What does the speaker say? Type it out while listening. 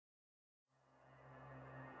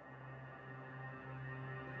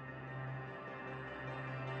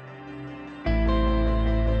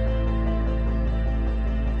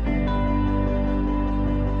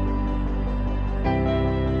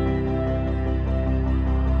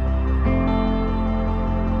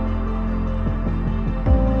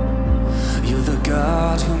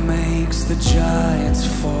the giants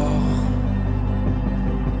fall.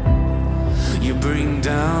 You bring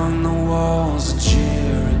down the walls of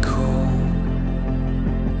Jericho.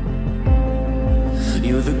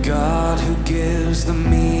 You're the God who gives the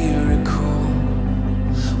miracle.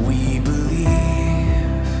 We believe.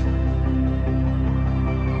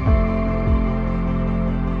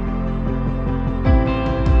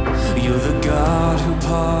 You're the God who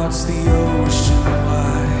parts the ocean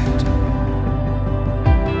wide,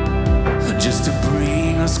 just to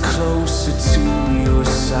bring us closer to your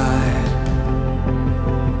side.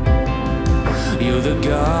 You're the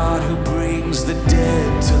God who brings the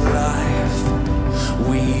dead to life.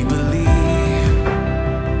 We believe,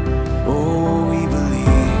 oh we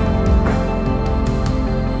believe.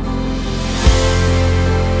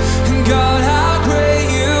 And God, how great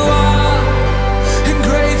you are, and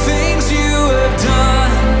great things you have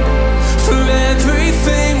done. For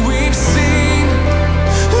everything we've seen,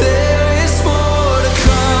 there is more to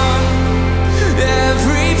come.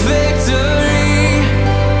 Every victory,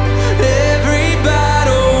 every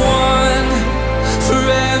battle won. For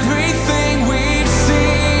everything we've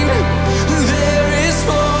seen, there is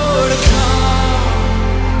more to come.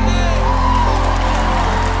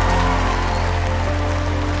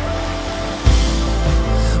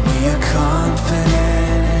 We are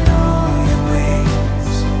confident in all your ways,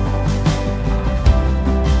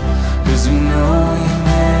 'cause we know you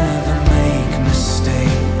never make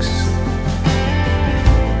mistakes.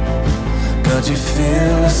 God, you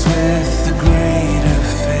fill us with the greater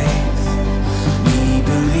faith. We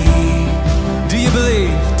believe. Do you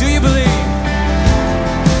believe? Do you believe?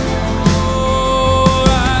 Oh,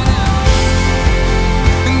 right now.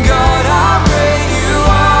 And God, how great you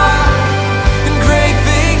are, and great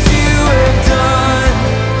things you have done.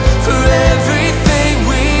 For everything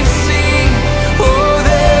we've seen, oh,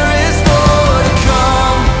 there is more to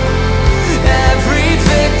come. Every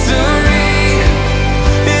victory,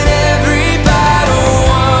 in every battle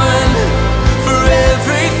won. For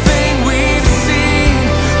everything we've seen,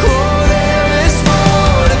 oh, there is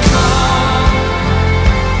more to come.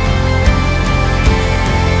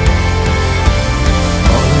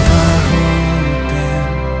 All of our hope in,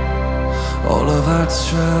 all of our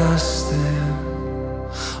trust in,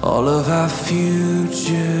 all of our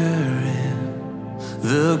future in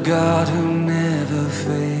the God who never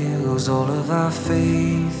fails. All of our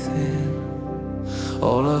faith in,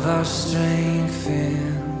 all of our strength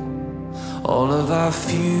in, all of our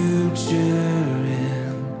future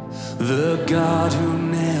in the God who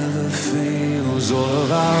never fails. All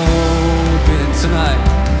of our hope in tonight,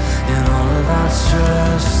 and all of our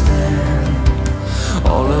trust in,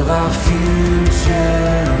 all of our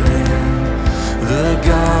future in the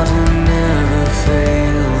God who never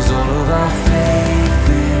fails. All of our faith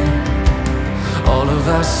in, all of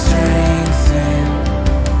our strength in,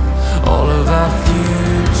 all of our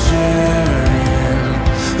future in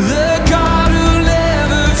the God who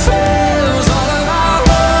never fails. All of our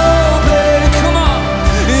hope in, come on,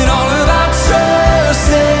 in all of our trust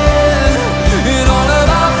in all of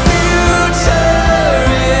our future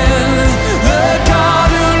in the God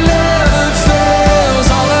who never fails.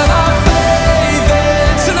 All of our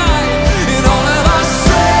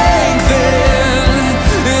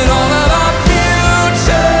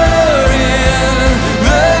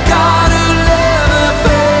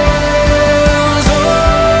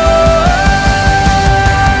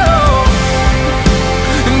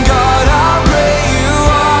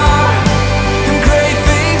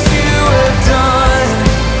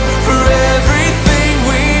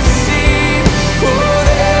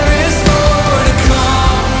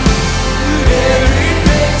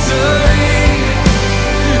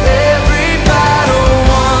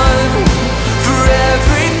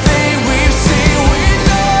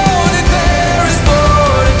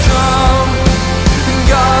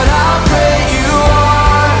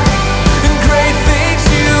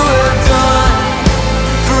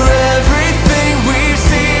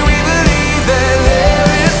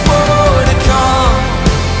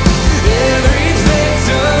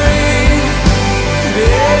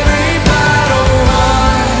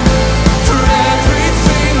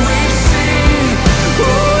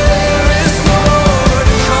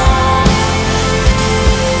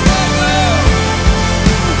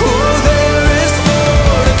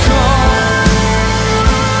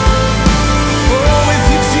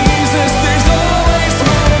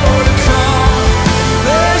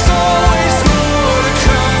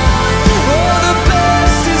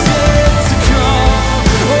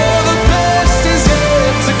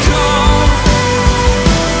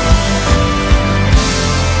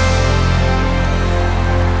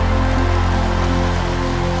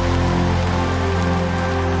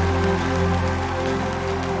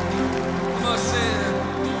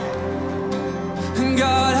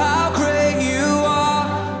God